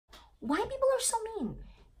why people are so mean.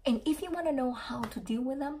 And if you want to know how to deal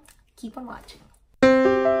with them, keep on watching.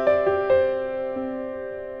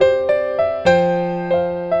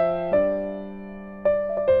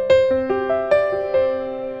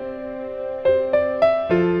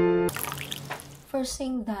 First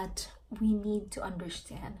thing that we need to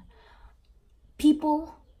understand,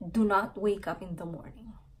 people do not wake up in the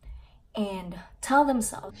morning and tell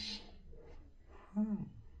themselves,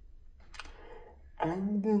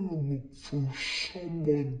 I'm gonna look for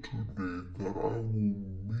someone today that I will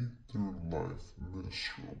make their life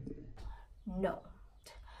miserable. no.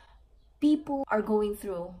 People are going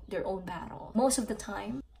through their own battle. Most of the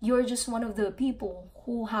time, you're just one of the people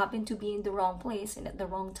who happen to be in the wrong place and at the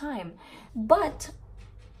wrong time. But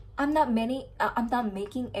I'm not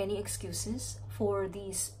making any excuses for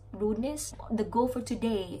these rudeness. The goal for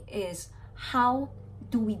today is, how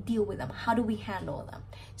do we deal with them? How do we handle them?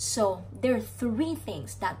 So there are 3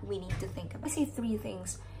 things that we need to think about. I say 3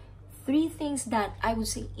 things that I would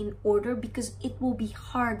say in order, because it will be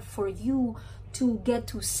hard for you to get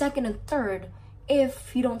to second and third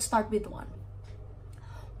if you don't start with 1.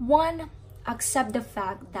 1, accept the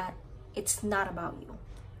fact that it's not about you.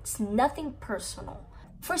 It's nothing personal.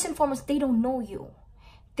 First and foremost, they don't know you.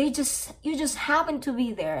 You just happen to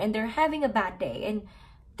be there and they're having a bad day and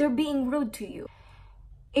they're being rude to you.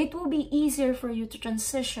 It will be easier for you to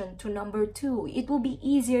transition to number 2. It will be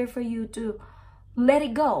easier for you to let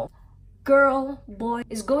it go. Girl, boy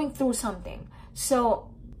is going through something. So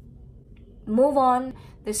move on.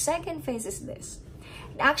 The second phase is this.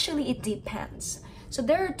 Actually, it depends. So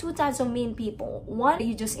there are 2 types of mean people. One,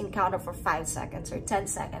 you just encounter for 5 seconds or 10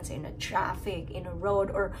 seconds in a traffic, in a road,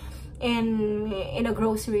 or in a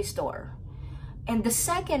grocery store. And the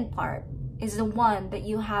second part is the one that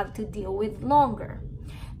you have to deal with longer.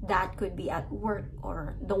 That could be at work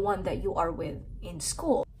or the one that you are with in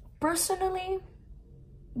school. Personally,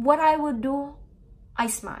 what I would do, I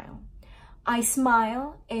smile. I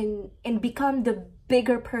smile and become the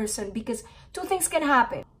bigger person, because 2 things can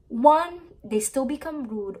happen. 1, they still become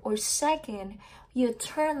rude, or second, you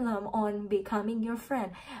turn them on becoming your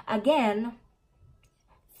friend. Again,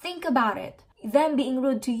 think about it. Them being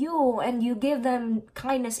rude to you and you give them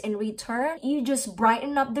kindness in return, you just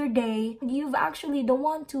brighten up their day. You've actually the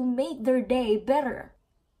one to make their day better.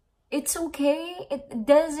 It's okay. It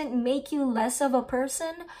doesn't make you less of a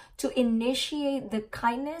person to initiate the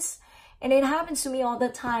kindness. And it happens to me all the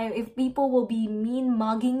time. If people will be mean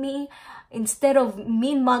mugging me, instead of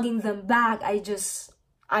mean mugging them back, I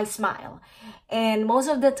smile. And most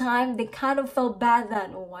of the time, they kind of felt bad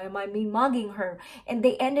that, oh, why am I mean mugging her? And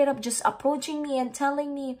they ended up just approaching me and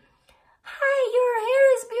telling me, hi, your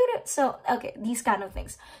hair is beautiful. So, okay, these kind of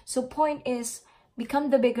things. So point is,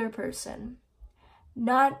 become the bigger person.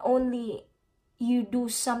 Not only you do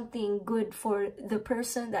something good for the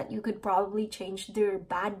person that you could probably change their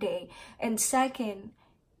bad day. And second,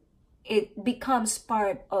 it becomes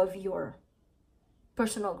part of your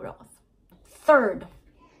personal growth. Third,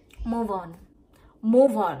 move on.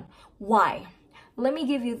 Move on. Why? Let me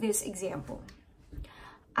give you this example.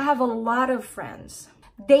 I have a lot of friends.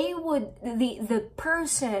 The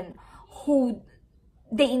person who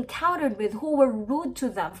they encountered with, who were rude to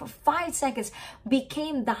them for 5 seconds,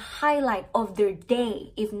 became the highlight of their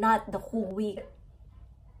day, if not the whole week.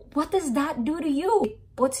 What does that do to you? It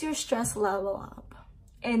puts your stress level up.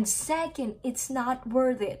 And second, it's not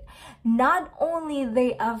worth it. Not only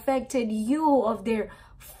they affected you of their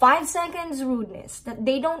 5 seconds rudeness that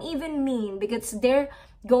they don't even mean, because they're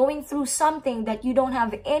going through something that you don't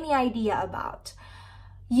have any idea about.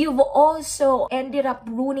 You've also ended up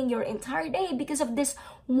ruining your entire day because of this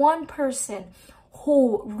one person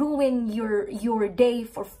who ruined your day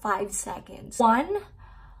for 5 seconds. 1,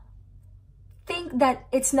 think that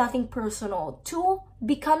it's nothing personal. 2,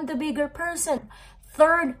 become the bigger person.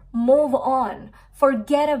 3rd, move on.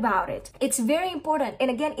 Forget about it. It's very important. And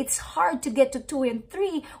again, it's hard to get to 2 and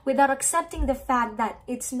 3 without accepting the fact that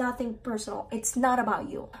it's nothing personal. It's not about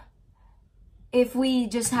you. If we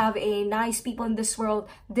just have a nice people in this world,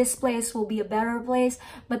 this place will be a better place.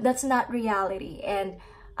 But that's not reality. And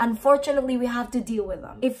unfortunately, we have to deal with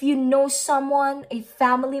them. If you know someone, a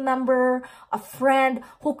family member, a friend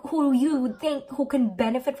who you would think who can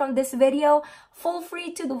benefit from this video, feel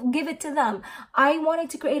free to give it to them. I wanted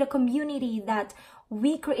to create a community that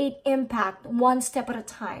we create impact one step at a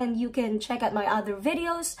time. And you can check out my other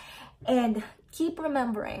videos and keep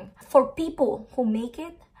remembering, for people who make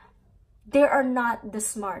it, they are not the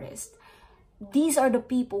smartest. These are the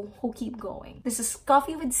people who keep going. This is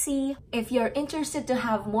Coffee with C. If you're interested to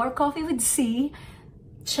have more Coffee with C,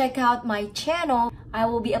 check out my channel. I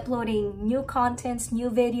will be uploading new contents, new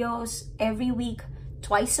videos every week,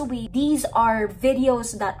 twice a week. These are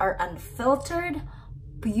videos that are unfiltered,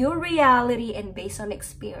 pure reality, and based on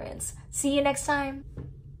experience. See you next time.